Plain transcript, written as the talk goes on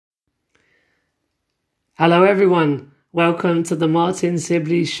Hello everyone, welcome to the Martin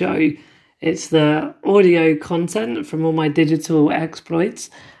Sibley Show. It's the audio content from all my digital exploits,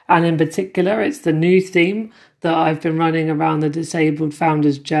 and in particular it's the new theme that I've been running around the Disabled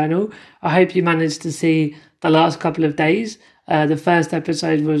Founders Journal. I hope you managed to see the last couple of days. The first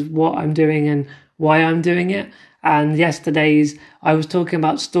episode was what I'm doing and why I'm doing it, and yesterday's I was talking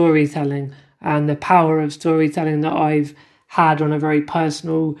about storytelling and the power of storytelling that I've had on a very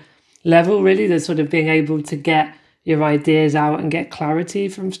personal level, really, the sort of being able to get your ideas out and get clarity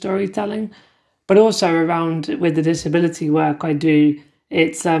from storytelling. But also around with the disability work I do,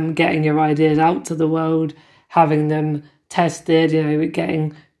 it's getting your ideas out to the world, having them tested,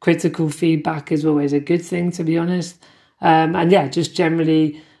 getting critical feedback is always a good thing, to be honest. And just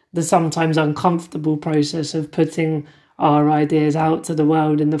generally the sometimes uncomfortable process of putting our ideas out to the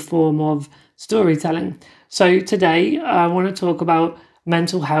world in the form of storytelling. So today I want to talk about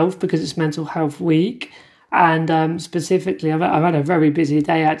mental health because it's Mental Health Week, and specifically I've had a very busy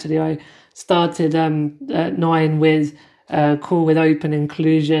day actually. I started at 9 with a call with Open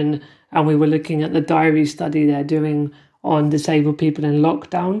Inclusion, and we were looking at the diary study they're doing on disabled people in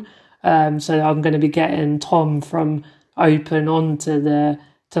lockdown. So I'm going to be getting Tom from Open onto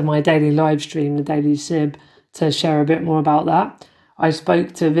to my daily live stream, the Daily Sib, to share a bit more about that. I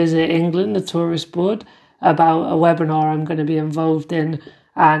spoke to Visit England, the tourist board, about a webinar I'm going to be involved in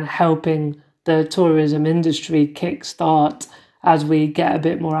and helping the tourism industry kickstart as we get a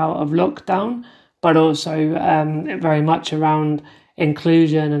bit more out of lockdown, but also very much around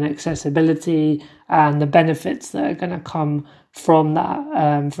inclusion and accessibility and the benefits that are going to come from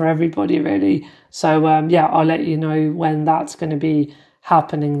that for everybody, really. So, I'll let you know when that's going to be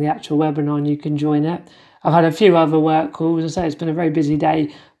happening, the actual webinar, and you can join it. I've had a few other work calls. As I say, it's been a very busy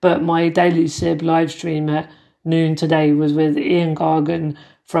day, but my Daily Sib live stream at noon today was with Ian Gargan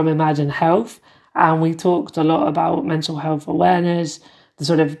from Imagine Health, and we talked a lot about mental health awareness,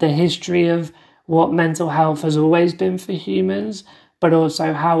 the history of what mental health has always been for humans, but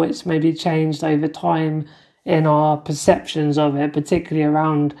also how it's maybe changed over time in our perceptions of it, particularly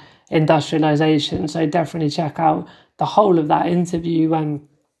around industrialization. So definitely check out the whole of that interview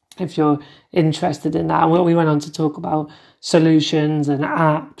if you're interested in that. And we went on to talk about solutions and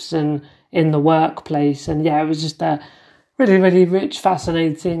apps and in the workplace. And it was just a really, really rich,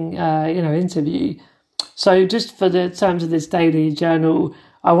 fascinating, interview. So just for the terms of this daily journal,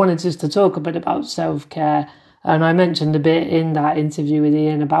 I wanted just to talk a bit about self-care. And I mentioned a bit in that interview with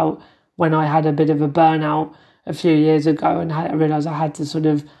Ian about when I had a bit of a burnout a few years ago and I realised I had to sort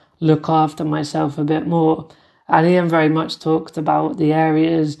of look after myself a bit more. And Ian very much talked about the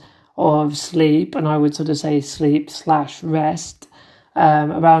areas of sleep, and I would sort of say sleep/rest,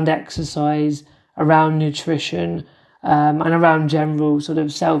 around exercise, around nutrition, and around general sort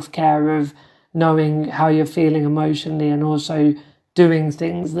of self-care of knowing how you're feeling emotionally and also doing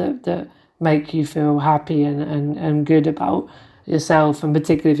things that make you feel happy and good about yourself. And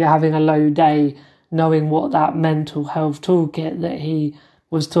particularly if you're having a low day, knowing what that mental health toolkit that he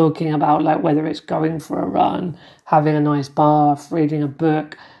was talking about, like whether it's going for a run, having a nice bath, reading a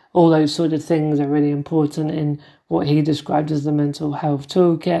book, all those sort of things are really important in what he described as the mental health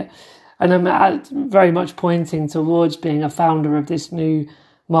toolkit. And I'm very much pointing towards being a founder of this new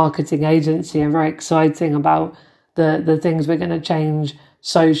marketing agency and very exciting about the things we're going to change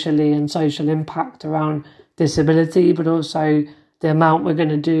socially and social impact around disability, but also the amount we're going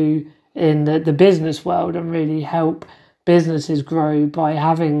to do in the business world and really help businesses grow by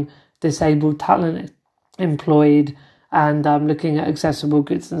having disabled talent employed and looking at accessible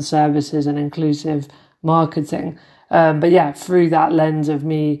goods and services and inclusive marketing. Through that lens of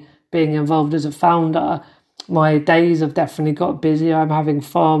me being involved as a founder, my days have definitely got busier. I'm having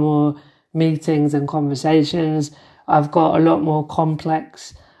far more meetings and conversations. I've got a lot more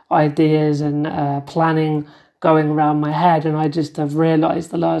complex ideas and planning going around my head, and I just have realised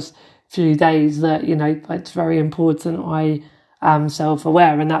the last few days that it's very important I am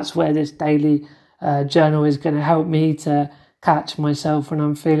self-aware, and that's where this daily journal is going to help me to catch myself when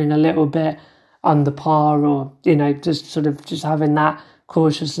I'm feeling a little bit under par, or just having that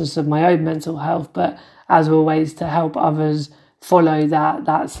cautiousness of my own mental health, but as always to help others follow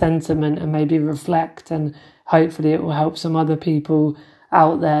that sentiment and maybe reflect, and hopefully it will help some other people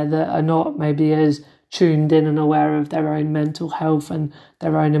out there that are not maybe as tuned in and aware of their own mental health and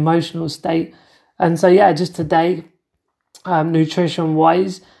their own emotional state. And so, just today,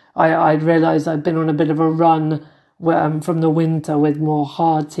 nutrition-wise, I'd realised I'd been on a bit of a run from the winter with more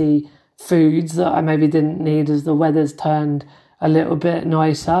hearty foods that I maybe didn't need as the weather's turned a little bit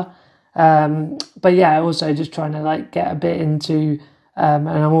nicer. Also just trying to get a bit into And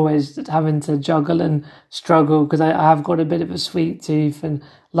I'm always having to juggle and struggle because I have got a bit of a sweet tooth and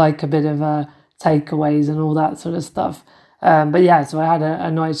like a bit of takeaways and all that sort of stuff. But yeah, so I had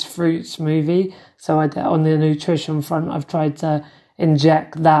a nice fruit smoothie. So on the nutrition front, I've tried to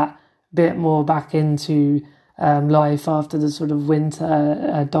inject that bit more back into life after the sort of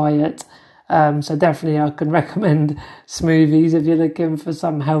winter diet. So definitely I can recommend smoothies if you're looking for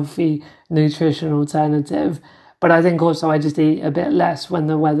some healthy nutrition alternative. But I think also I just eat a bit less when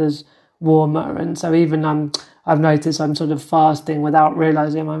the weather's warmer. And so even I've noticed I'm sort of fasting without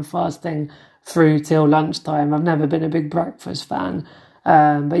realising I'm fasting through till lunchtime. I've never been a big breakfast fan.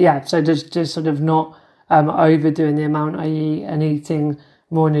 But yeah, so just sort of not overdoing the amount I eat and eating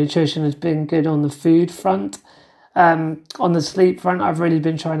more nutrition has been good on the food front. On the sleep front, I've really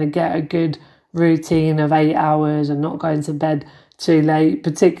been trying to get a good routine of 8 hours and not going to bed too late,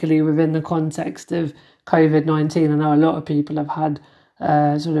 particularly within the context of COVID-19. I know a lot of people have had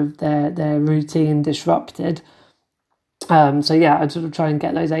sort of their routine disrupted. So yeah, I'd sort of try and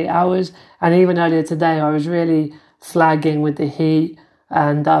get those 8 hours. And even earlier today, I was really flagging with the heat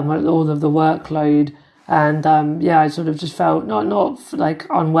and all of the workload. And yeah, I sort of just felt not like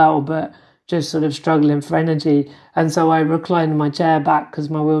unwell, but just sort of struggling for energy. And so I reclined my chair back because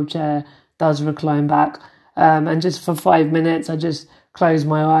my wheelchair does recline back. And just for 5 minutes, I just closed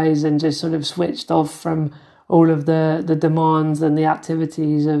my eyes and just sort of switched off from all of the demands and the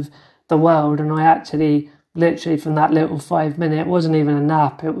activities of the world. And I actually, literally from that little 5 minute, it wasn't even a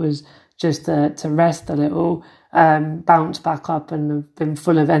nap, it was just to rest a little, bounce back up, and have been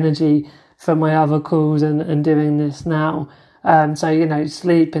full of energy for my other calls and doing this now. So, you know,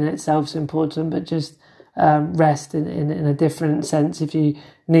 sleep in itself is important, but just rest in a different sense if you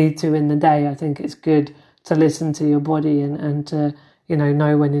need to in the day. I think it's good to listen to your body and to, you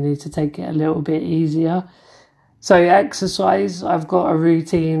know when you need to take it a little bit easier. So exercise, I've got a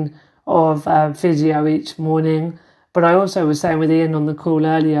routine of physio each morning, but I also was saying with Ian on the call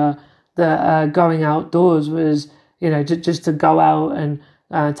earlier that going outdoors was, you know, just to go out and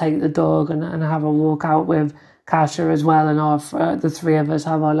take the dog and have a walk out with Kasha as well, and the three of us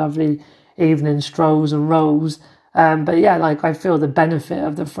have our lovely evening strolls and rolls. But yeah, like I feel the benefit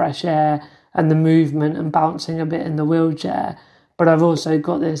of the fresh air and the movement and bouncing a bit in the wheelchair. But I've also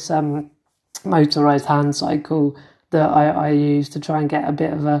got this motorised hand cycle that I use to try and get a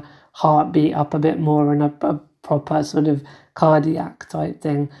bit of a heartbeat up a bit more and a proper sort of cardiac type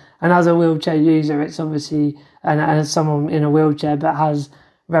thing. And as a wheelchair user, it's obviously, and as someone in a wheelchair but has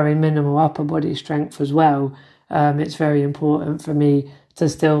very minimal upper body strength as well, it's very important for me to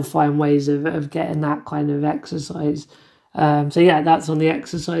still find ways of getting that kind of exercise. So yeah, that's on the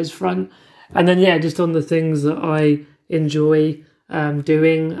exercise front. And then yeah, just on the things that I enjoy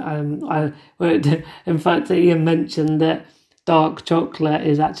doing. In fact, Ian mentioned that dark chocolate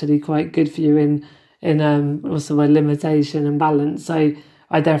is actually quite good for you in also a limitation and balance. So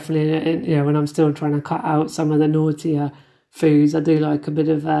I definitely, you know, when I'm still trying to cut out some of the naughtier foods, I do like a bit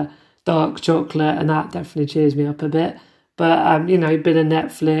of dark chocolate, and that definitely cheers me up a bit. But you know, a bit of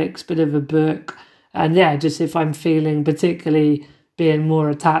Netflix, bit of a book, and yeah, just if I'm feeling particularly being more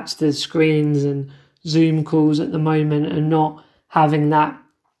attached to screens and Zoom calls at the moment and not having that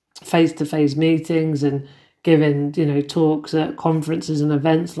face-to-face meetings and giving, you know, talks at conferences and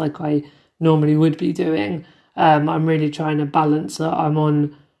events like I normally would be doing, I'm really trying to balance that I'm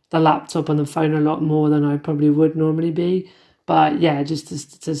on the laptop and the phone a lot more than I probably would normally be. But yeah, just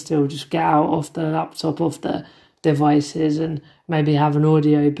to still just get out off the laptop, off the devices, and maybe have an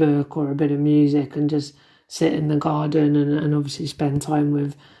audio book or a bit of music and just sit in the garden and obviously spend time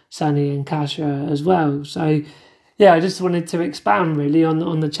with Sunny and Kasha as well. So yeah, I just wanted to expand really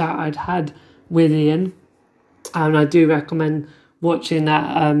on the chat I'd had with Ian. And I do recommend watching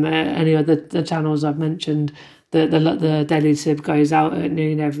that. Any of the channels I've mentioned, the Daily Sib goes out at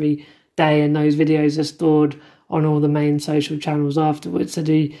noon every day, and those videos are stored on all the main social channels afterwards. So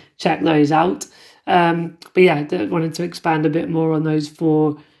do check those out. But yeah, I wanted to expand a bit more on those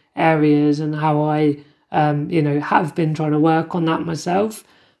 4 areas and how I, you know, have been trying to work on that myself.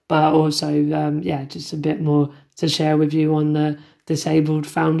 But also, yeah, just a bit more to share with you on the Disabled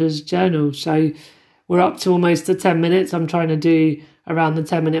Founders Journal. So we're up to almost the 10 minutes. I'm trying to do around the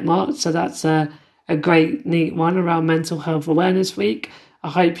 10-minute mark. So that's a great, neat one around Mental Health Awareness Week. I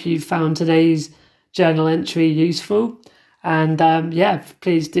hope you found today's journal entry useful. And yeah,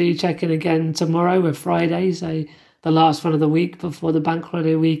 please do check in again tomorrow with Friday, so the last one of the week before the bank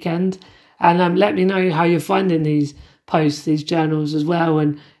holiday weekend. And let me know how you're finding these posts, these journals as well,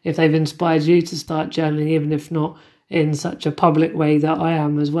 and if they've inspired you to start journaling, even if not in such a public way that I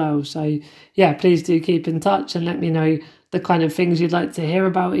am as well. So yeah, please do keep in touch and let me know the kind of things you'd like to hear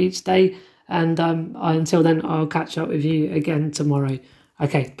about each day. And until then, I'll catch up with you again tomorrow.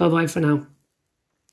 Okay, bye-bye for now.